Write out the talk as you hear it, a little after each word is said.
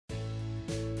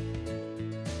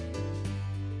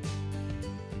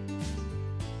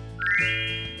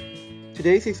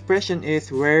Today's expression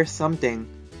is wear something,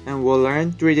 and we'll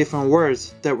learn 3 different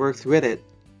words that works with it.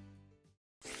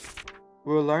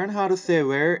 We'll learn how to say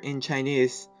wear in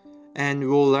Chinese, and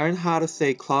we'll learn how to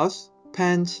say clothes,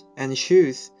 pants, and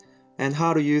shoes, and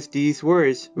how to use these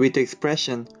words with the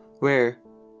expression wear.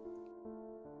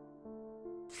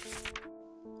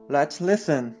 Let's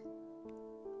listen.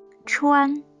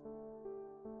 穿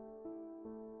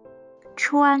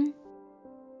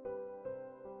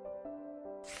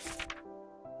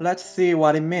Let's see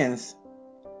what it means.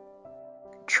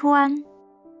 穿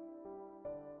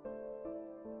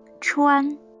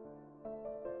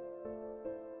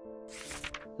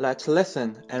Let's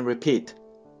listen and repeat.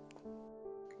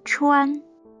 穿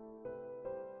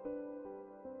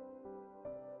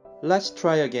Let's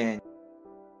try again.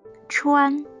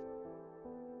 穿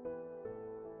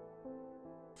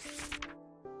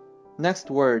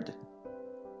Next word.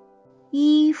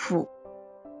 衣服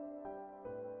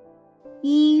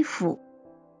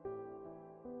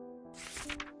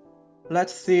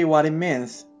Let's see what it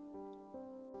means.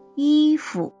 衣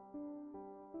服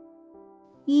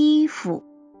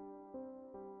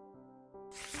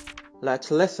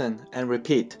Let's listen and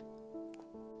repeat.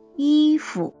 衣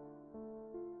服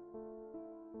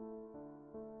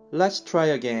Let's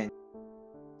try again.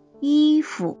 衣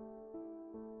服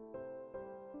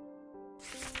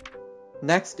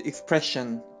Next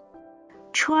expression.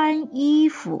 穿衣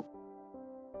服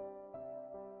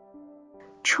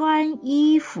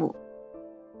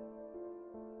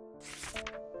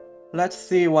Let's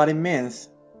see what it means.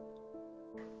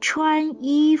 穿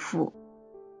衣服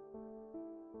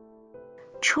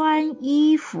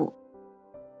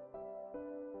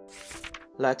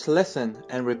Let's listen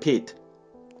and repeat.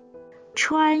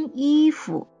 穿衣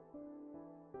服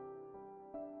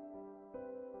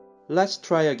Let's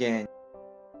try again.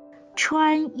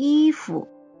 穿衣服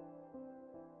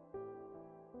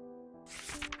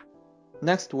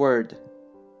Next word.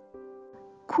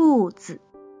 裤子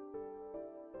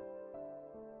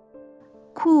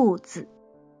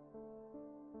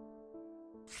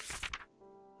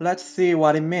Let's see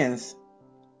what it means.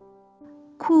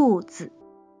 裤子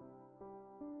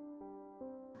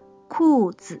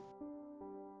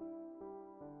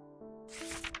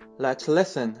Let's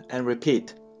listen and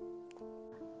repeat.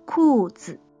 裤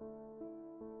子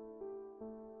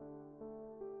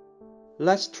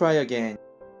Let's try again.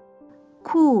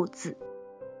 裤子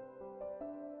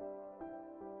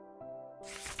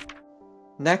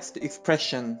Next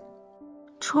expression.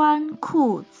 穿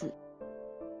裤子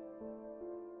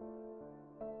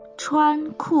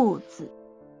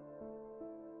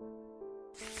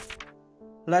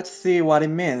Let's see what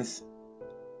it means.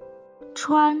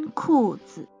 穿裤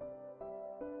子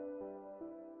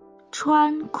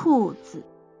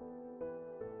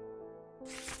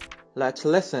Let's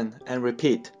listen and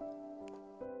repeat.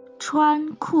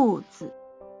 穿裤子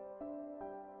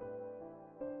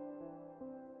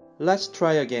Let's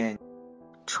try again.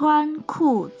 穿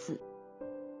裤子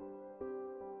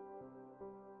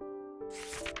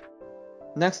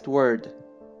Next word.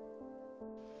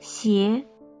 鞋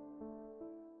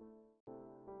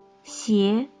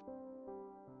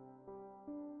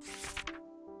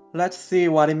Let's see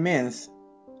what it means.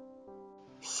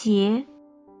 鞋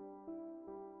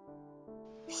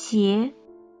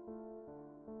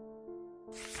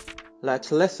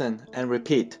Let's listen and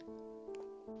repeat.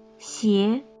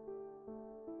 鞋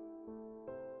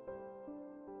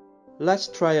Let's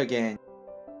try again.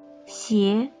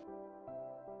 鞋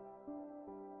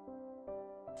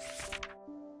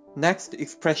Next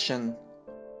expression.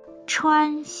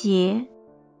 穿鞋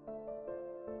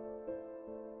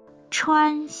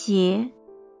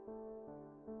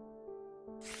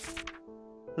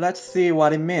Let's see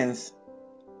what it means.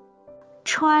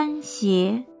 穿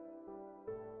鞋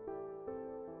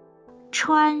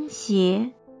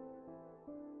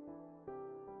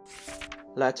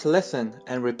Let's listen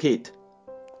and repeat.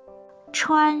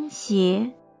 穿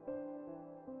鞋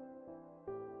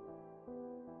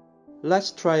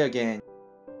Let's try again.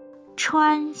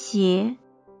 穿鞋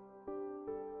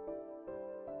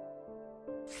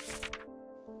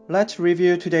Let's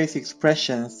review today's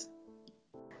expressions.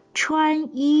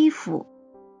 穿衣服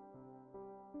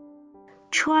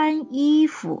穿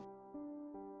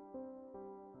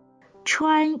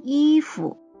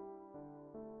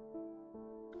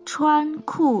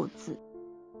裤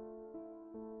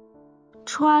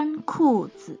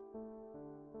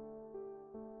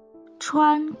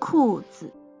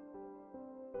子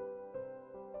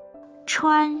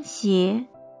穿鞋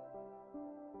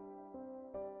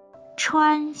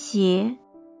穿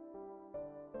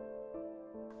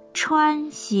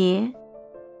鞋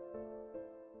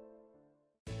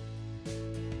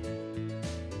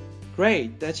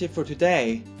Great, that's it for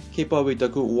today. Keep up with the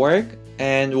good work,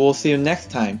 and we'll see you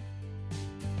next time.